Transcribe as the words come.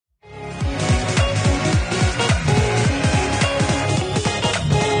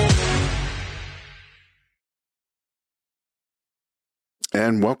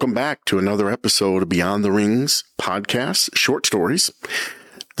and welcome back to another episode of Beyond the Rings podcast, short stories.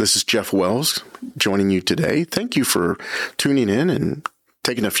 This is Jeff Wells joining you today. Thank you for tuning in and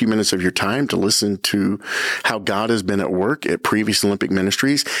taking a few minutes of your time to listen to how God has been at work at Previous Olympic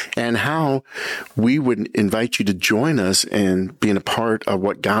Ministries and how we would invite you to join us in being a part of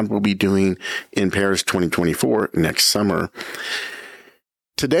what God will be doing in Paris 2024 next summer.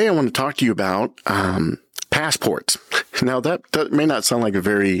 Today, I want to talk to you about passports. Now, that may not sound like a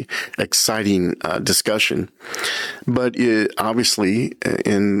very exciting discussion, but obviously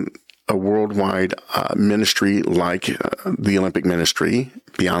in a worldwide ministry like the Olympic ministry,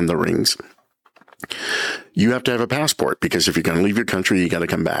 Beyond the Rings, you have to have a passport because if you're going to leave your country, you got to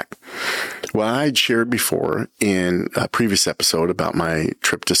come back. Well, I'd shared before in a previous episode about my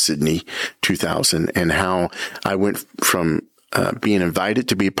trip to Sydney 2000 and how I went from being invited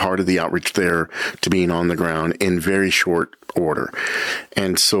to be a part of the outreach there to being on the ground in very short order.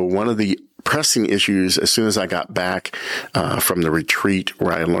 And so one of the pressing issues, as soon as I got back from the retreat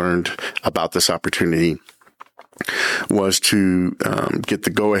where I learned about this opportunity, was to get the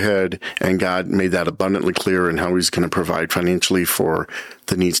go-ahead, and God made that abundantly clear in how he was going to provide financially for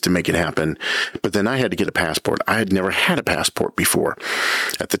the needs to make it happen. But then I had to get a passport. I had never had a passport before.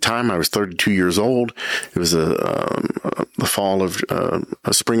 At the time, I was 32 years old. It was the fall of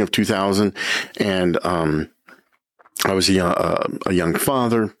spring of 2000, and I was a young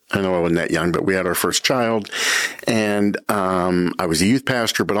father. I know I wasn't that young, but we had our first child, and I was a youth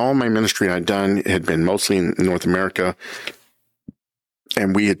pastor, but all my ministry I'd done had been mostly in North America,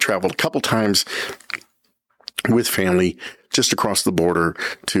 and we had traveled a couple times with family just across the border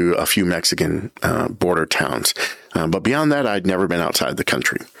to a few Mexican border towns. But beyond that, I'd never been outside the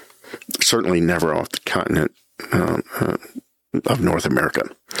country, certainly never off the continent of North America.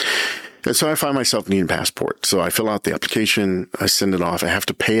 And so I find myself needing a passport. So I fill out the application, I send it off. I have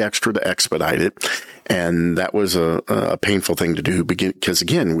to pay extra to expedite it. And that was a painful thing to do because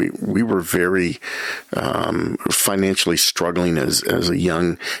again, we were very, financially struggling as a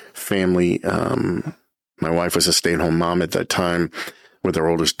young family. My wife was a stay-at-home mom at that time with our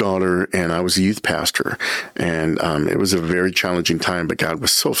oldest daughter, and I was a youth pastor. And, it was a very challenging time, but God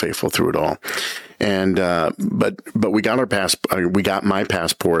was so faithful through it all. And, but we got we got my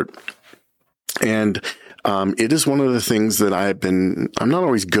passport. And it is one of the things that I'm not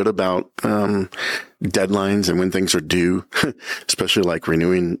always good about deadlines and when things are due, especially like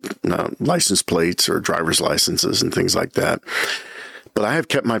renewing license plates or driver's licenses and things like that. But I have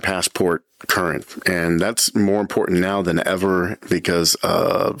kept my passport current, and that's more important now than ever because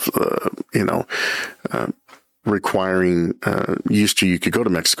of, requiring, used to, you could go to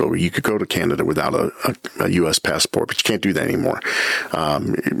Mexico, you could go to Canada without a U.S. passport, but you can't do that anymore.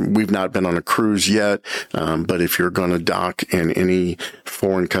 We've not been on a cruise yet, but if you're going to dock in any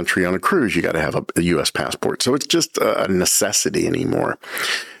foreign country on a cruise, you got to have a U.S. passport. So it's just a necessity anymore.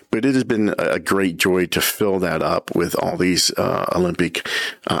 But it has been a great joy to fill that up with all these Olympic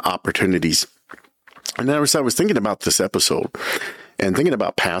opportunities. And I was thinking about this episode and thinking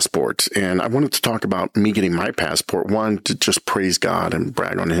about passports. And I wanted to talk about me getting my passport. One, to just praise God and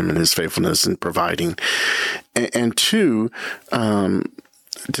brag on him and his faithfulness in providing. And two,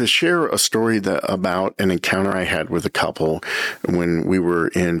 to share a story about an encounter I had with a couple when we were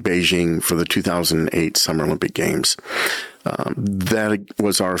in Beijing for the 2008 Summer Olympic Games. That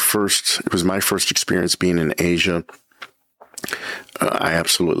was my first experience being in Asia. I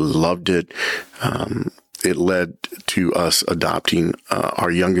absolutely loved it. It led to us adopting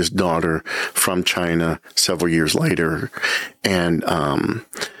our youngest daughter from China several years later. And,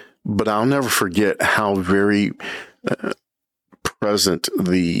 but I'll never forget how very present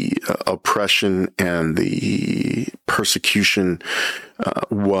the oppression and the persecution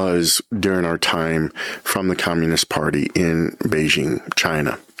was during our time from the Communist Party in Beijing,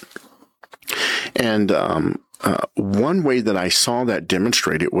 China. And one way that I saw that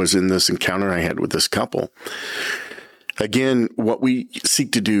demonstrated was in this encounter I had with this couple. Again, what we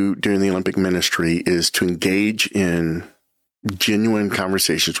seek to do during the Olympic ministry is to engage in genuine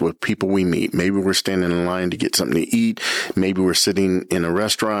conversations with people we meet. Maybe we're standing in line to get something to eat. Maybe we're sitting in a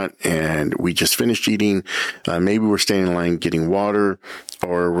restaurant and we just finished eating. Maybe we're standing in line getting water,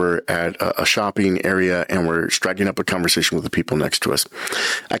 or we're at a shopping area and we're striking up a conversation with the people next to us.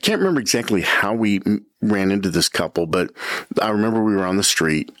 I can't remember exactly how we ran into this couple, but I remember we were on the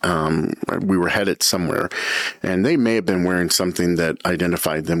street. We were headed somewhere, and they may have been wearing something that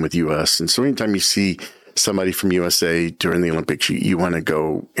identified them with U.S. And so anytime you see somebody from USA during the Olympics, you want to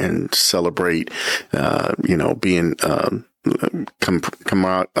go and celebrate, being,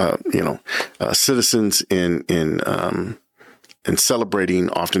 citizens in and celebrating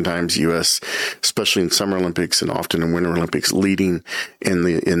oftentimes U.S., especially in Summer Olympics and often in Winter Olympics, leading in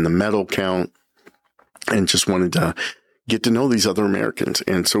the medal count, and just wanted to get to know these other Americans.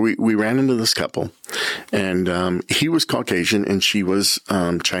 And so we ran into this couple, and he was Caucasian and she was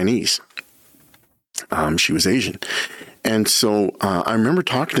Chinese. She was Asian. And so I remember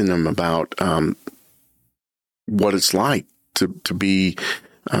talking to them about what it's like to be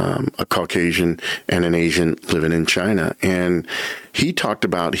a Caucasian and an Asian living in China. And he talked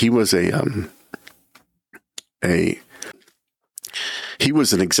about, he was an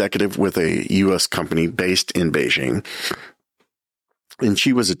executive with a U.S. company based in Beijing, and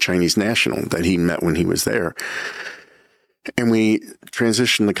she was a Chinese national that he met when he was there. And we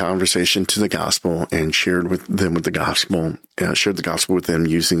transitioned the conversation to the gospel and shared the gospel with them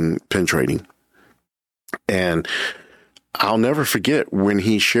using pin trading. And I'll never forget when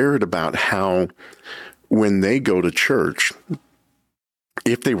he shared about how when they go to church,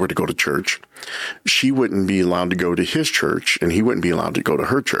 if they were to go to church, she wouldn't be allowed to go to his church and he wouldn't be allowed to go to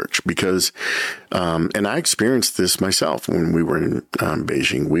her church because, and I experienced this myself when we were in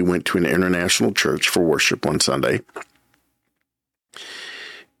Beijing. We went to an international church for worship one Sunday,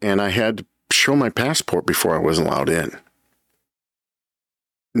 and I had to show my passport before I was allowed in.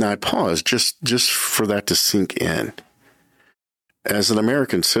 Now I paused just for that to sink in. As an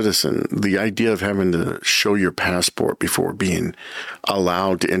American citizen, the idea of having to show your passport before being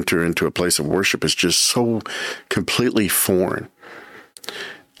allowed to enter into a place of worship is just so completely foreign.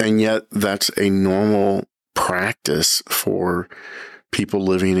 And yet that's a normal practice for people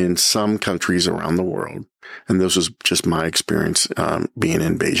living in some countries around the world. And this was just my experience being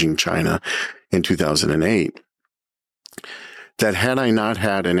in Beijing, China in 2008, that had I not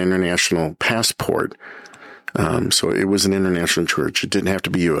had an international passport, so it was an international church. It didn't have to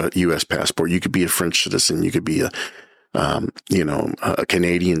be a U.S. passport. You could be a French citizen. You could be a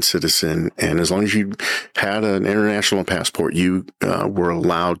Canadian citizen. And as long as you had an international passport, you were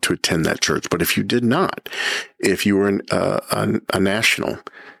allowed to attend that church. But if you did not, if you were a national,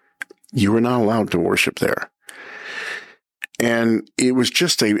 you were not allowed to worship there. And it was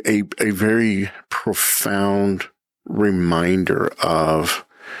just a very profound reminder of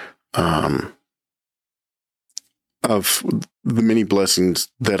the many blessings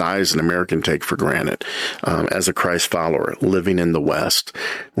that I, as an American, take for granted, as a Christ follower living in the West,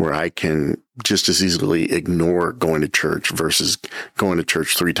 where I can just as easily ignore going to church versus going to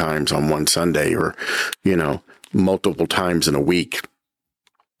church 3 times on one Sunday or, multiple times in a week.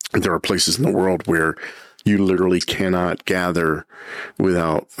 There are places in the world where you literally cannot gather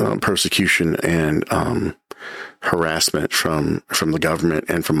without persecution and harassment from the government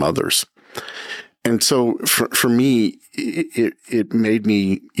and from others. And so for me, it made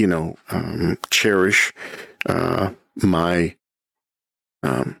me, cherish my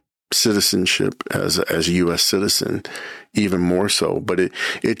citizenship as a U.S. citizen even more so. But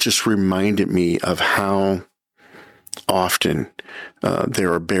it just reminded me of how often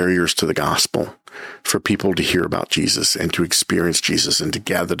there are barriers to the gospel for people to hear about Jesus and to experience Jesus and to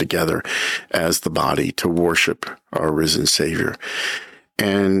gather together as the body to worship our risen Savior.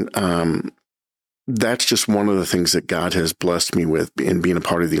 And that's just one of the things that God has blessed me with in being a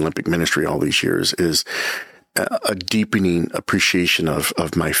part of the Olympic ministry all these years, is a deepening appreciation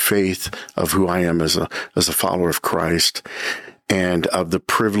of my faith, of who I am as a follower of Christ, and of the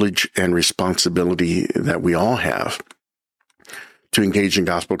privilege and responsibility that we all have to engage in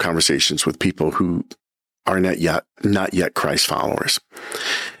gospel conversations with people who are not yet Christ followers.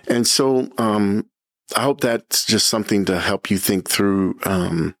 And so I hope that's just something to help you think through,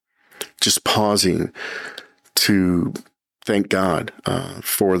 just pausing to thank God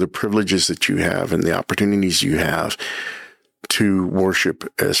for the privileges that you have and the opportunities you have to worship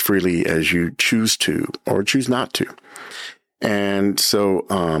as freely as you choose to or choose not to. And so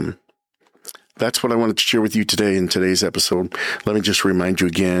that's what I wanted to share with you today in today's episode. Let me just remind you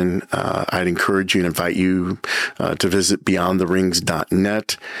again, I'd encourage you and invite you to visit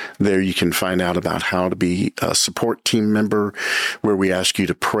beyondtherings.net. There you can find out about how to be a support team member, where we ask you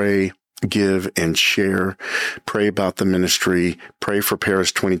to pray, give, and share. Pray about the ministry. Pray for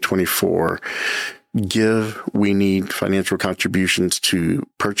Paris 2024. Give. We need financial contributions to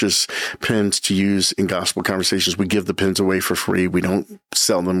purchase pins to use in gospel conversations. We give the pins away for free. We don't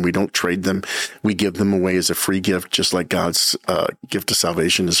sell them. We don't trade them. We give them away as a free gift, just like God's gift of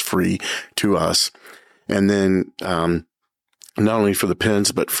salvation is free to us. And then not only for the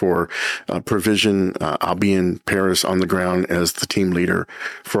pins, but for provision. I'll be in Paris on the ground as the team leader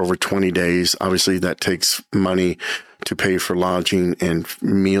for over 20 days. Obviously, that takes money to pay for lodging and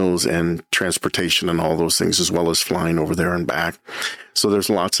meals and transportation and all those things, as well as flying over there and back. So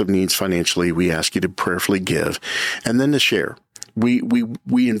there's lots of needs financially. We ask you to prayerfully give and then to share. We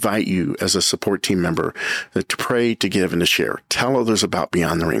invite you as a support team member to pray, to give, and to share. Tell others about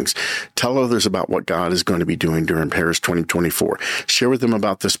Beyond the Rings. Tell others about what God is going to be doing during Paris 2024. Share with them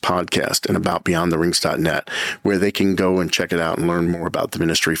about this podcast and about beyondtherings.net, where they can go and check it out and learn more about the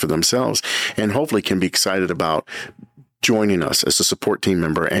ministry for themselves, and hopefully can be excited about joining us as a support team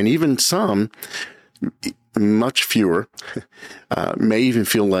member. And even some, much fewer, may even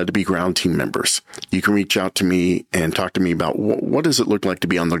feel led to be ground team members. You can reach out to me and talk to me about what does it look like to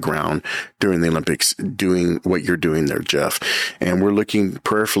be on the ground during the Olympics, doing what you're doing there, Jeff. And we're looking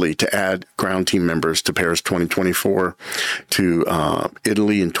prayerfully to add ground team members to Paris 2024, to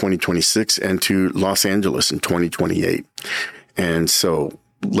Italy in 2026, and to Los Angeles in 2028. And so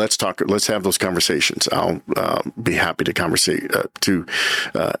let's have those conversations. I'll be happy to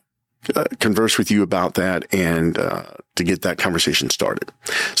converse with you about that and to get that conversation started.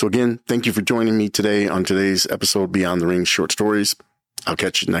 So again, thank you for joining me today on today's episode, Beyond the Rings Short Stories. I'll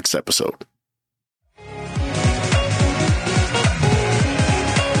catch you next episode.